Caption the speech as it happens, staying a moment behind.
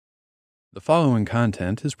The following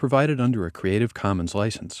content is provided under a Creative Commons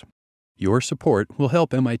license. Your support will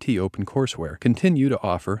help MIT OpenCourseware continue to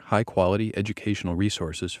offer high-quality educational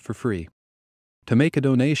resources for free. To make a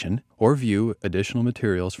donation or view additional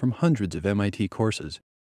materials from hundreds of MIT courses,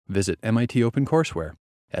 visit MIT OpenCourseware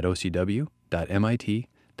at ocw.mit.edu.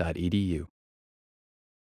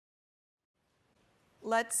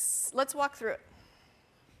 Let's walk through it.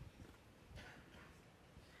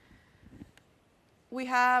 We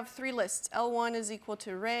have three lists. L1 is equal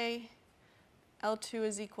to Ray, L2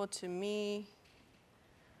 is equal to me,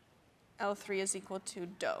 L3 is equal to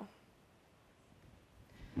Do.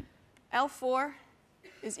 L4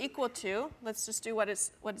 is equal to, let's just do what it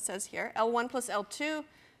says here, L1 plus L2,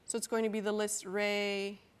 so it's going to be the list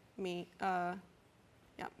Ray, me,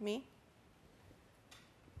 me.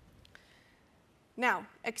 Now,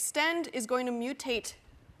 extend is going to mutate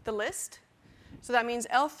the list, so that means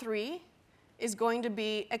L3 is going to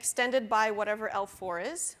be extended by whatever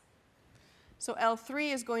L4 is. So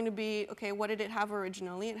L3 is going to be, okay, what did it have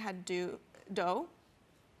originally? It had Do.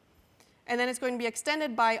 And then it's going to be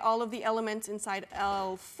extended by all of the elements inside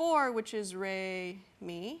L4, which is Ray,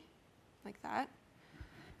 me, like that.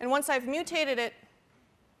 And once I've mutated it,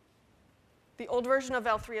 the old version of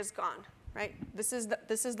L3 is gone, right? This is the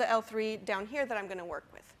L3 down here that I'm going to work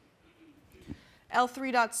with.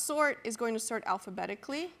 L3.sort is going to sort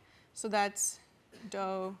alphabetically. So that's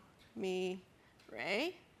Do, me,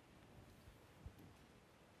 Ray.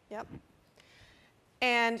 Yep.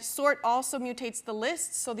 And sort also mutates the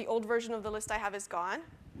list, so the old version of the list I have is gone.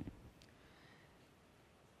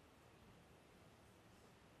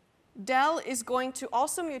 Del is going to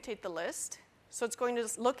also mutate the list, so it's going to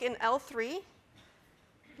look in L3,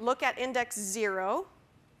 look at index 0,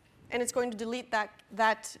 and it's going to delete that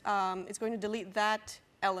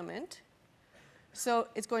element. So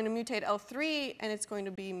it's going to mutate L3, and it's going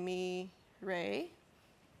to be me, Ray.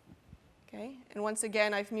 Okay, and once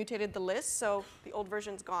again, I've mutated the list, so the old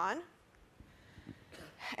version's gone.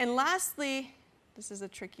 And lastly, this is the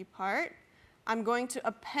tricky part, I'm going to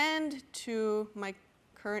append to my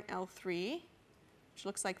current L3, which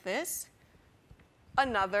looks like this,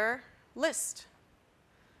 another list.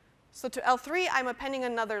 So to L3, I'm appending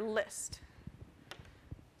another list.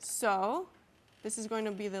 So this is going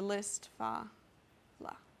to be the list fa.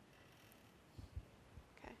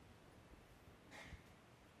 Okay.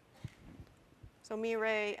 So mi,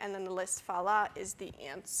 Ray, and then the list fa la is the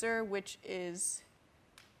answer, which is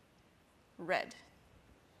red.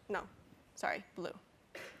 No, sorry, blue.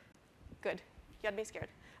 Good. You had me scared.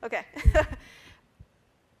 Okay.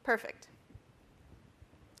 Perfect.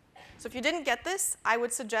 So if you didn't get this, I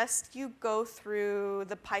would suggest you go through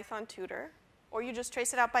the Python tutor, or you just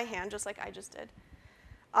trace it out by hand, just like I just did.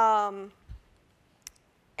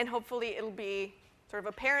 And hopefully it'll be sort of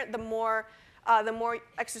apparent the more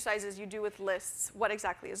exercises you do with lists, what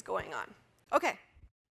exactly is going on. Okay.